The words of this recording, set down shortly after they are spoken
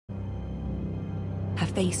Her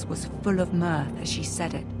face was full of mirth as she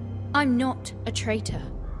said it. I'm not a traitor.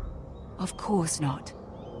 Of course not.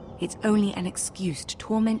 It's only an excuse to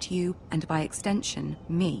torment you, and by extension,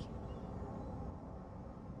 me.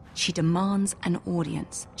 She demands an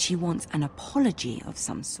audience. She wants an apology of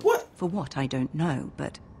some sort. What? For what, I don't know,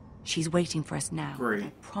 but she's waiting for us now. Great.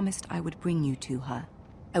 I promised I would bring you to her.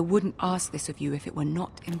 I wouldn't ask this of you if it were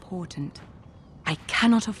not important. I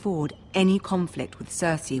cannot afford any conflict with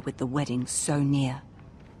Cersei with the wedding so near.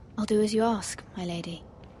 I'll do as you ask, my lady.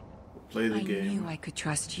 Play the I game. knew I could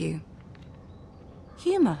trust you.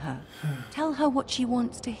 Humor her. Tell her what she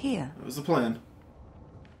wants to hear. That was the plan.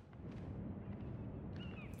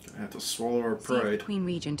 Gonna have to swallow our See if pride. the Queen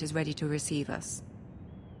Regent is ready to receive us.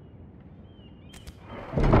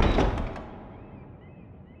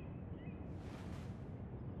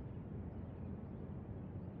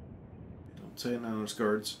 Don't say it on those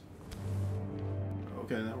cards.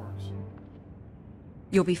 Okay, that works.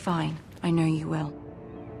 You'll be fine. I know you will.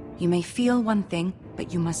 You may feel one thing,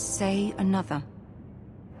 but you must say another.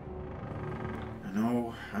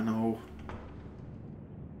 I know.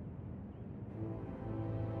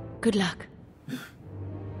 Good luck.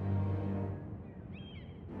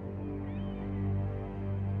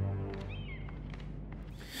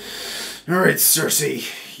 Alright, Cersei.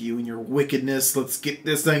 You and your wickedness, let's get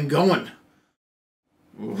this thing going.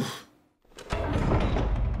 Oof.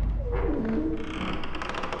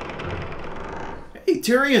 Hey,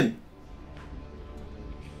 Tyrion!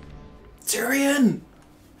 Tyrion!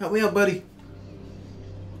 Help me out, buddy.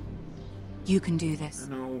 You can do this.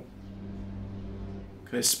 I know.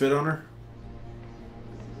 Can I spit on her?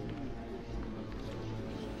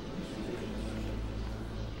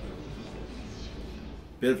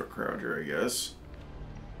 Bit of a crowd here, I guess.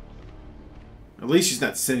 At least she's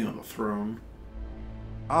not sitting on the throne.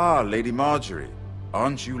 Ah, Lady Marjorie.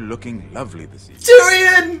 Aren't you looking lovely this evening?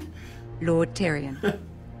 Tyrion! Lord Tyrion.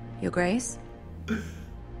 Your Grace?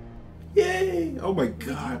 Yay! Oh my With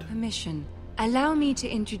your god. permission, allow me to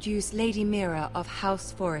introduce Lady Mira of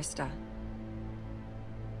House Forrester.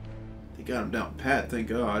 They got him down pat, thank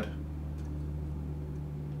god.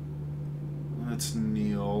 Let's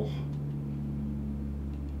kneel.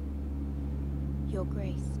 Your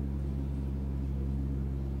Grace.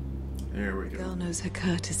 There we The go. girl knows her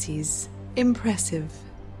courtesies. Impressive.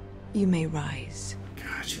 You may rise.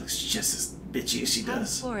 God, she looks just as bitchy as she House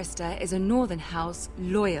does. Forrester is a northern house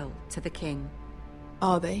loyal to the king.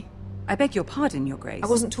 Are they? I beg your pardon, Your Grace. I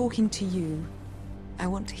wasn't talking to you. I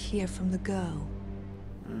want to hear from the girl.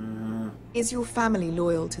 Is your family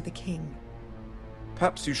loyal to the king?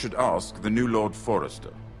 Perhaps you should ask the new Lord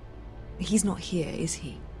Forrester. He's not here, is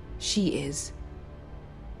he? She is.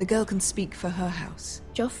 The girl can speak for her house.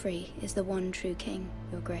 Joffrey is the one true king,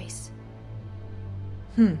 Your Grace.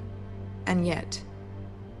 And yet,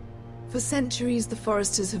 for centuries the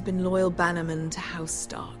Forresters have been loyal bannermen to House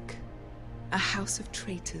Stark. A house of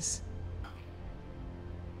traitors.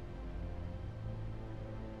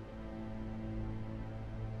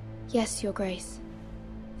 Yes, Your Grace.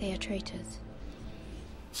 They are traitors.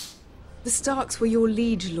 The Starks were your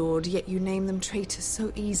liege lord, yet you name them traitors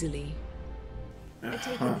so easily. I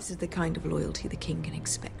take it this is the kind of loyalty the king can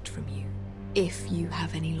expect from you. If you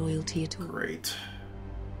have any loyalty at all. Great.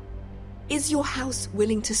 Is your house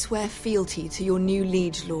willing to swear fealty to your new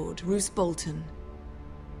liege lord, Roose Bolton?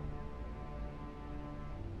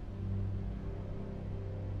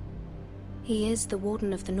 He is the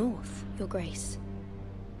Warden of the North, Your Grace.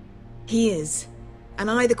 He is. And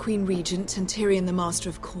I the Queen Regent and Tyrion the Master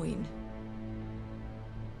of Coin.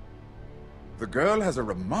 The girl has a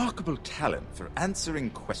remarkable talent for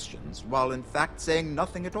answering questions while in fact saying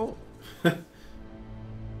nothing at all.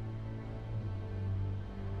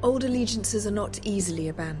 Old allegiances are not easily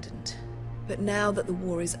abandoned. But now that the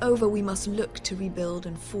war is over, we must look to rebuild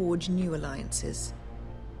and forge new alliances.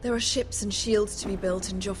 There are ships and shields to be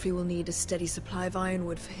built, and Joffrey will need a steady supply of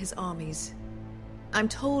ironwood for his armies. I'm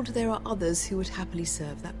told there are others who would happily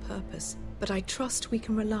serve that purpose, but I trust we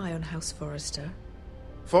can rely on House Forrester.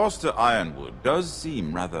 Forster Ironwood does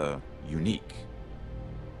seem rather unique.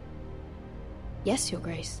 Yes, Your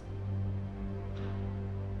Grace.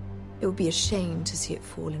 It would be a shame to see it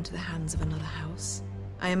fall into the hands of another house.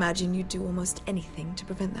 I imagine you'd do almost anything to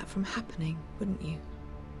prevent that from happening, wouldn't you?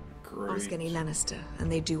 Great. Ask any Lannister, and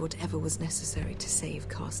they'd do whatever was necessary to save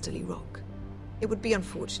Casterly Rock. It would be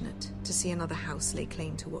unfortunate to see another house lay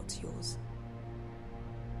claim to what's yours.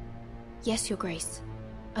 Yes, Your Grace.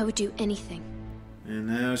 I would do anything. And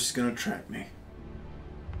now she's gonna track me.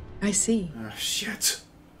 I see. Ah, shit.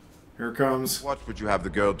 Here it comes. What would you have the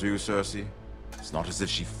girl do, Cersei? It's not as if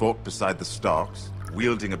she fought beside the Starks.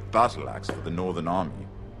 wielding a battle axe for the Northern Army.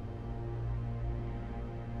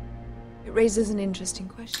 It raises an interesting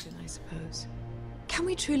question, I suppose. Can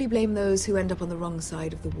we truly blame those who end up on the wrong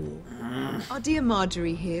side of the war? Our dear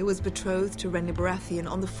Marjorie here was betrothed to Renly Baratheon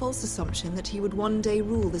on the false assumption that he would one day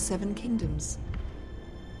rule the Seven Kingdoms.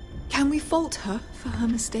 Can we fault her for her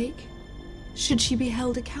mistake? Should she be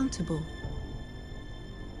held accountable?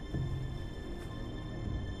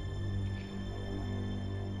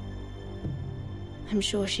 I'm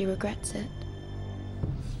sure she regrets it.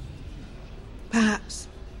 Perhaps.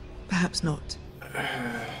 Perhaps not.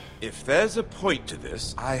 If there's a point to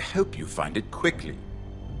this, I hope you find it quickly.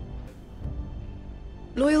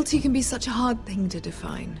 Loyalty can be such a hard thing to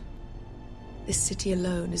define. This city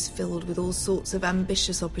alone is filled with all sorts of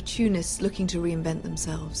ambitious opportunists looking to reinvent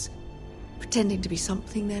themselves, pretending to be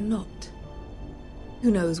something they're not.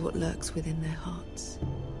 Who knows what lurks within their hearts?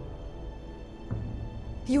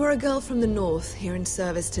 You are a girl from the north, here in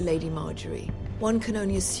service to Lady Marjorie. One can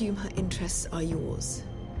only assume her interests are yours.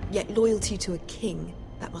 Yet loyalty to a king,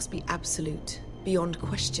 that must be absolute, beyond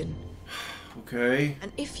question. Okay.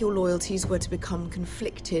 And if your loyalties were to become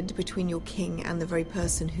conflicted between your king and the very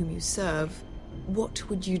person whom you serve, what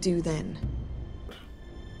would you do then?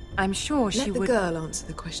 I'm sure she Let the would... girl answer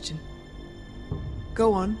the question.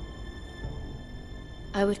 Go on.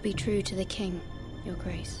 I would be true to the king, Your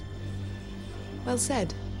Grace. Well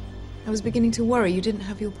said. I was beginning to worry you didn't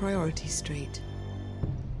have your priorities straight.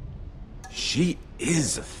 She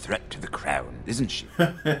is a threat to the crown, isn't she?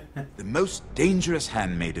 The most dangerous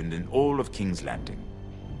handmaiden in all of King's Landing.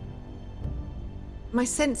 My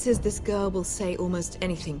sense is this girl will say almost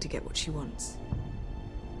anything to get what she wants.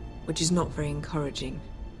 Which is not very encouraging.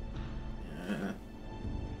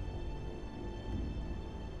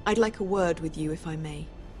 I'd like a word with you, if I may.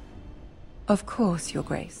 Of course, Your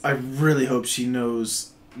Grace. I really hope she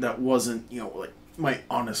knows that wasn't, like, my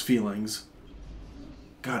honest feelings.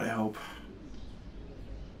 God, I hope.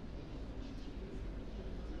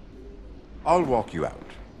 I'll walk you out.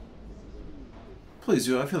 Please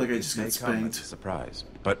do. I feel like I just got May come as spanked. a surprise,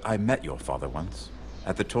 but I met your father once,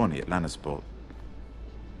 at the tourney at Lannisport.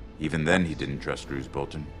 Even then, he didn't trust Roose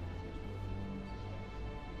Bolton.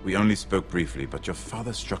 We only spoke briefly, but your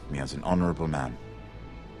father struck me as an honorable man.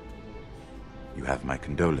 You have my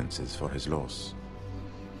condolences for his loss.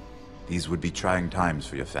 These would be trying times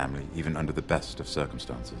for your family, even under the best of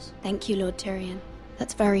circumstances. Thank you, Lord Tyrion.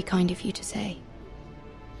 That's very kind of you to say.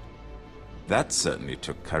 That certainly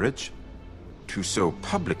took courage. To so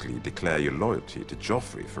publicly declare your loyalty to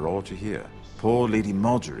Joffrey for all to hear. Poor Lady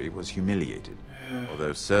Marjorie was humiliated,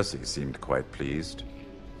 although Cersei seemed quite pleased.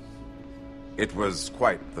 It was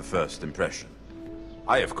quite the first impression.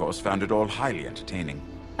 I, of course, found it all highly entertaining.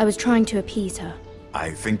 I was trying to appease her.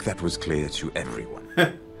 I think that was clear to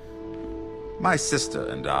everyone. My sister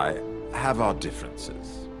and I have our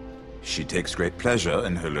differences. She takes great pleasure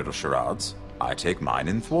in her little charades. I take mine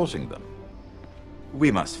in thwarting them. We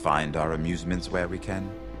must find our amusements where we can.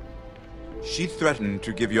 She threatened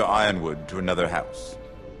to give your ironwood to another house.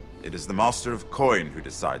 It is the Master of Coin who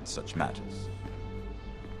decides such matters.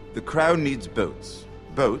 The Crown needs boats.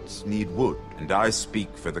 Boats need wood, and I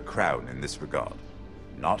speak for the Crown in this regard.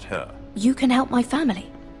 Not her. You can help my family.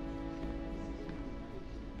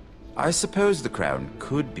 I suppose the Crown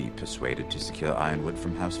could be persuaded to secure ironwood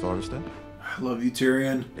from House Forrester. I love you,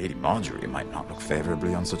 Tyrion. Lady Marjorie might not look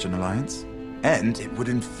favorably on such an alliance. And it would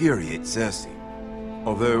infuriate Cersei.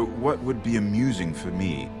 Although what would be amusing for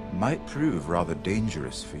me might prove rather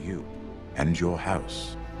dangerous for you and your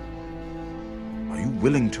house. Are you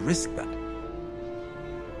willing to risk that?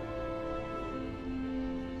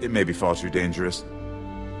 It may be far too dangerous.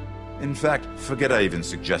 In fact, forget I even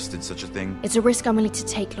suggested such a thing. It's a risk I'm willing to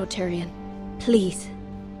take, Lord Tyrion. Please.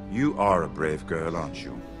 You are a brave girl, aren't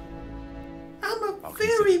you? I'm a I'll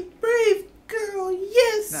very brave girl,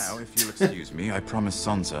 yes! Now, if you'll excuse me, I promised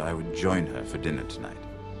Sansa I would join her for dinner tonight.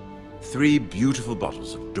 3 beautiful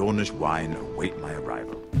bottles of Dornish wine await my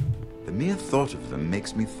arrival. The mere thought of them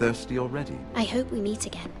makes me thirsty already. I hope we meet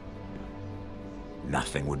again.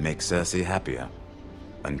 Nothing would make Cersei happier.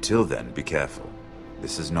 Until then, be careful.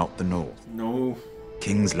 This is not the North. No.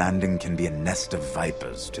 King's Landing can be a nest of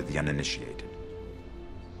vipers to the uninitiated.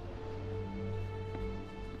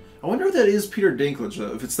 I wonder if that is Peter Dinklage,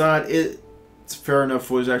 though. If it's not, it's fair enough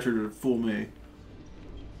voice actor to fool me.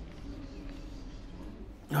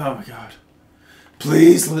 Oh my god.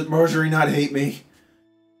 Please let Marjorie not hate me.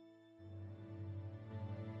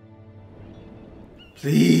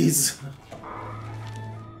 Please.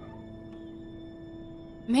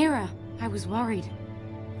 Mira, I was worried.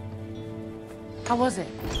 How was it?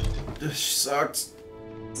 She sucked.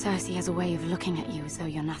 Cersei has a way of looking at you as though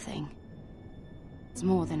you're nothing. It's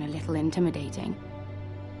more than a little intimidating.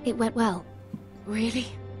 It went well. Really?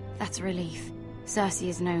 That's a relief. Cersei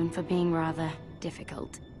is known for being rather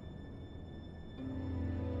difficult.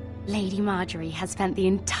 Lady Margaery has spent the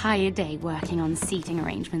entire day working on seating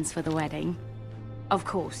arrangements for the wedding. Of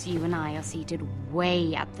course, you and I are seated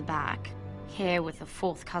way at the back, here with the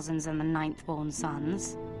 4th cousins and the 9th-born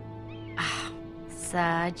sons. Ah,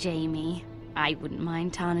 Sir Jaime. I wouldn't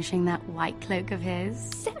mind tarnishing that white cloak of his.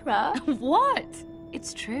 Sarah! What?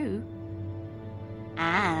 It's true.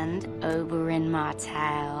 And Oberyn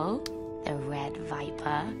Martell, the Red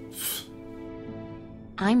Viper.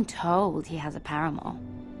 I'm told he has a paramour,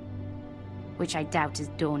 which I doubt is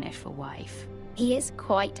Dornish for wife. He is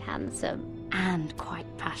quite handsome. And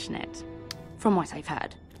quite passionate, from what I've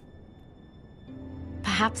heard.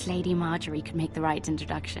 Perhaps Lady Margaery could make the right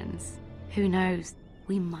introductions. Who knows?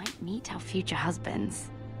 We might meet our future husbands.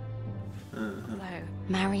 Although,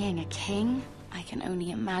 marrying a king, I can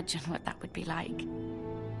only imagine what that would be like.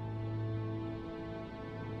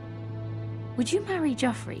 Would you marry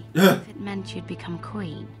Joffrey if it meant you'd become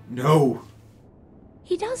queen? No.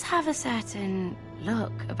 He does have a certain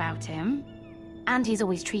look about him, and he's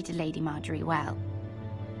always treated Lady Margaery well,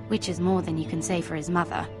 which is more than you can say for his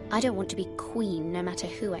mother. I don't want to be queen, no matter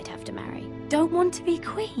who I'd have to marry. Don't want to be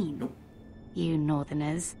queen? Nope. You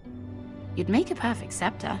northerners. You'd make a perfect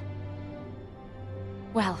scepter.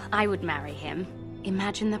 Well, I would marry him.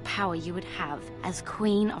 Imagine the power you would have as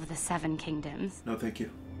Queen of the 7 Kingdoms. No, thank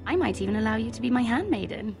you. I might even allow you to be my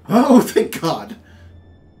handmaiden. Oh, thank God.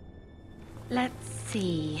 Let's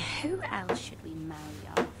see, who else should we marry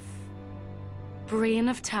off? Brienne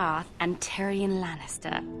of Tarth and Tyrion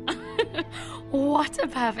Lannister. What a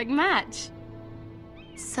perfect match.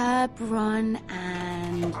 Sir Bronn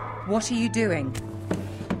and... What are you doing?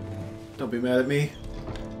 Don't be mad at me.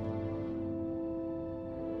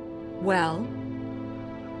 Well?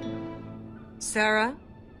 Sarah?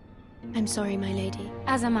 I'm sorry, my lady.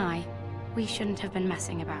 As am I. We shouldn't have been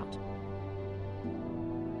messing about.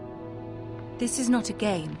 This is not a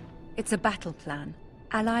game. It's a battle plan.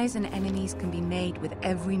 Allies and enemies can be made with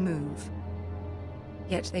every move.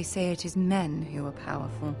 Yet they say it is men who are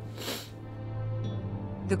powerful.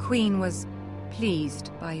 The Queen was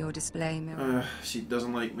pleased by your display, Mira. She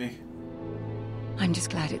doesn't like me. I'm just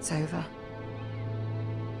glad it's over.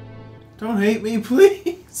 Don't hate me,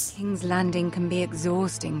 please. King's Landing can be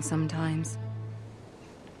exhausting sometimes.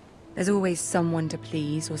 There's always someone to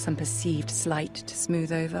please or some perceived slight to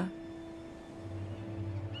smooth over.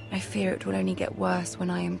 I fear it will only get worse when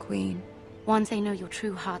I am queen. Once they know your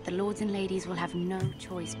true heart, the lords and ladies will have no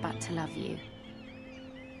choice but to love you.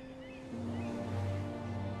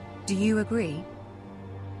 Do you agree?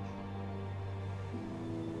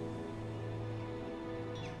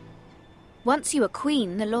 Once you are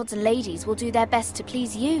queen, the lords and ladies will do their best to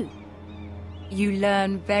please you. You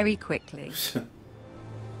learn very quickly.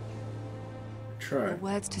 Try. Your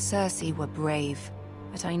words to Cersei were brave,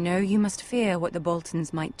 but I know you must fear what the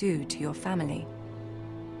Boltons might do to your family.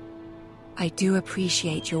 I do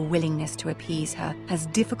appreciate your willingness to appease her, as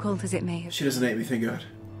difficult as it may have. She doesn't hate me, thank God.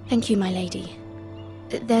 Thank you, my lady.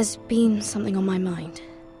 There's been something on my mind.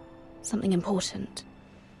 Something important.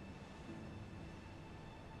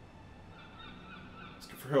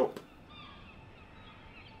 Asking for help.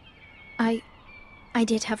 I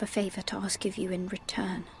did have a favor to ask of you in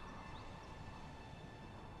return.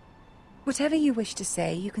 Whatever you wish to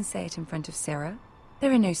say, you can say it in front of Sarah.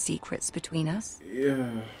 There are no secrets between us.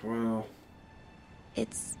 Yeah, well...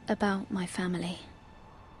 It's about my family.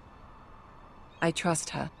 I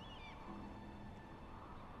trust her.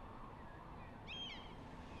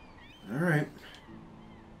 Alright.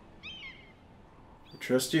 I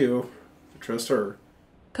trust you. I trust her.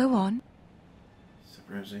 Go on. Except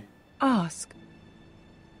Ramsay. Ask.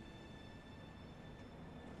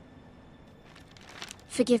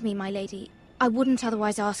 Forgive me, my lady. I wouldn't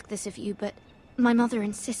otherwise ask this of you, but my mother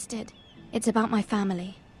insisted. It's about my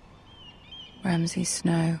family. Ramsay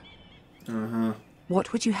Snow. Uh-huh.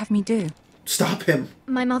 What would you have me do? Stop him!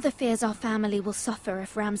 My mother fears our family will suffer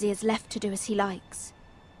if Ramsay is left to do as he likes.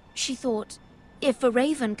 She thought, if a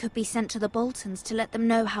raven could be sent to the Boltons to let them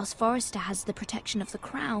know House Forrester has the protection of the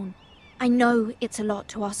crown. I know it's a lot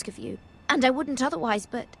to ask of you, and I wouldn't otherwise,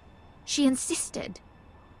 but she insisted.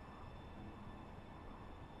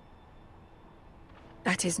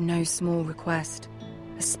 That is no small request,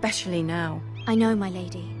 especially now. I know, my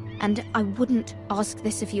lady, and I wouldn't ask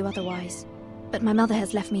this of you otherwise. But my mother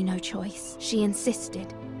has left me no choice. She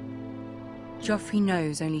insisted. Joffrey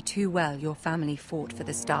knows only too well your family fought for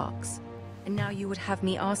the Starks. And now you would have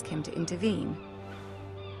me ask him to intervene?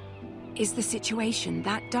 Is the situation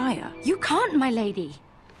that dire? You can't, my lady.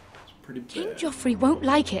 Pretty bad. King Joffrey won't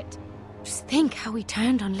like it. Just think how he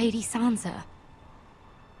turned on Lady Sansa.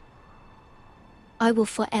 I will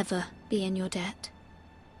forever be in your debt.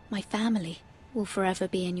 My family will forever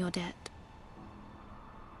be in your debt.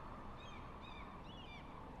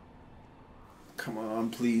 Come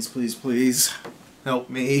on, please, please, please. Help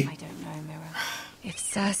me. I don't know, Mira. If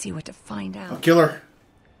Cersei were to find out... I'll kill her.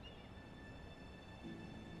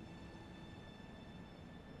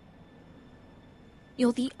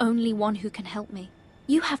 You're the only one who can help me.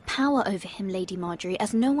 You have power over him, Lady Margaery,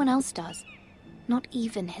 as no one else does. Not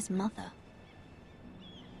even his mother.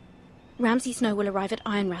 Ramsay Snow will arrive at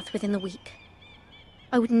Ironrath within the week.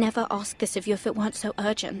 I would never ask this of you if it weren't so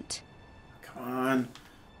urgent. Come on.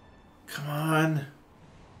 Come on.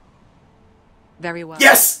 Very well.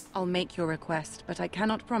 Yes! I'll make your request, but I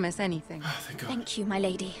cannot promise anything. Oh, thank God. Thank you, my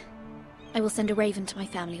lady. I will send a raven to my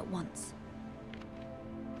family at once.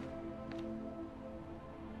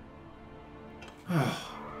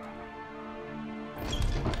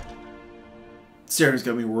 Sarah's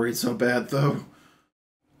got me worried so bad, though.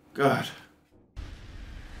 God.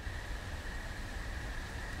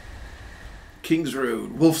 King's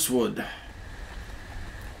Road, Wolfswood.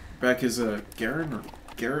 Back as Garet or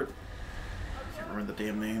Garet? I can't remember the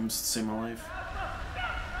damn names. Same my life.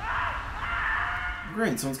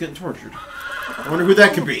 Great, someone's getting tortured. I wonder who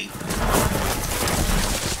that could be.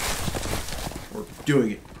 Or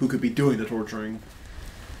doing it. Who could be doing the torturing?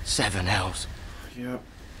 7 elves. Yep.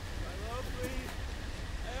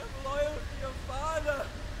 I am loyal to your father.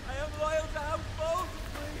 I am loyal to our both,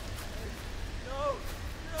 please. No.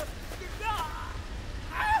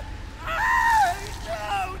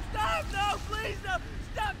 No, stop, no, please, no,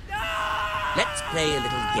 stop, no! Let's play a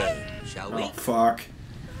little game, shall we? Oh, fuck.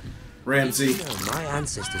 Ramsay. You know, my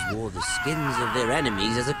ancestors wore the skins of their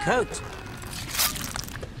enemies as a coat.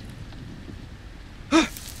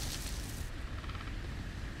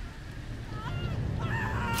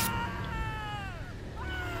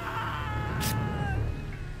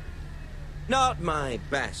 Not my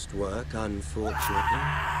best work, unfortunately.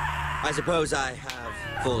 I suppose I have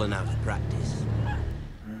fallen out of practice.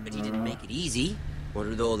 But he didn't make it easy. What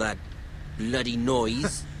with all that bloody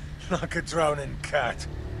noise? Like a drowning cat.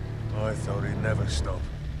 I thought he'd never stop.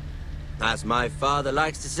 As my father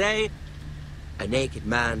likes to say, a naked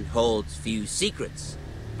man holds few secrets.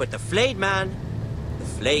 But the flayed man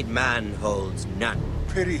holds none.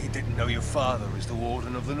 Pity he didn't know your father is the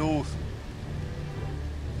Warden of the North.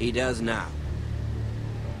 He does now.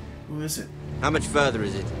 Who is it? How much further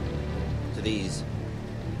is it to these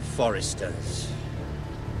foresters?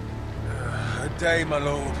 A day, my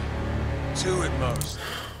lord. 2 at most.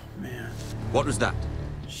 Man. What was that?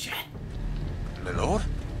 Shit. My lord?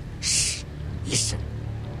 Shh! Listen.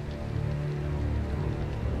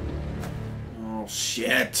 Oh,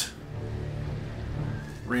 shit.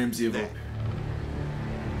 Ramsay of the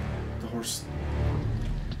horse.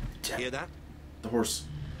 Hear that? The horse.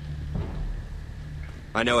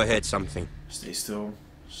 I know I heard something. Stay still.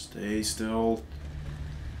 Stay still.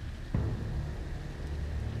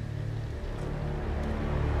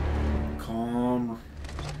 Calm.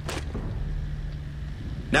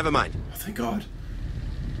 Never mind. Oh, thank God.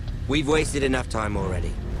 We've wasted enough time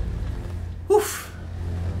already. Woof.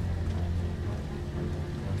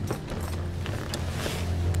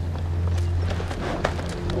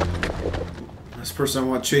 This person I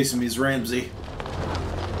want chasing me is Ramsay.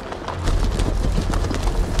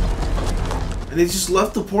 And they just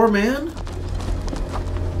left the poor man?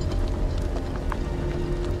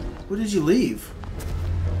 What did you leave?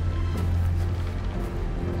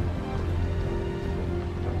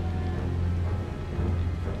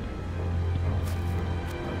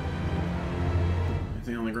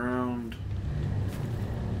 Anything on the ground?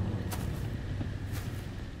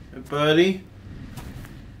 Hey, buddy?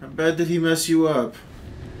 How bad did he mess you up?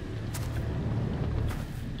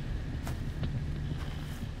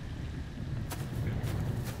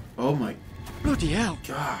 Oh my Bloody hell.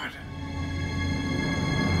 God.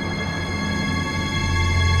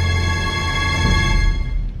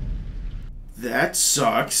 That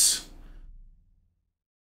sucks.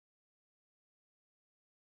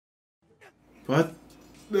 But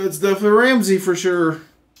that's definitely Ramsay for sure.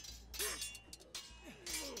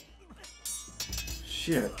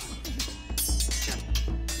 Shit.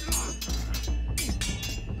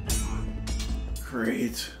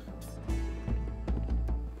 Great.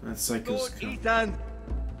 That psycho's Lord Ethan,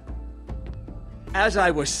 as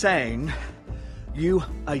I was saying, you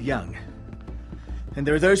are young. And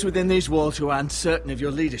there are those within these walls who are uncertain of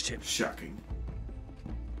your leadership. shocking.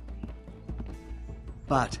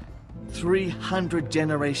 But 300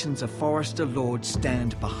 generations of Forrester Lords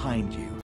stand behind you.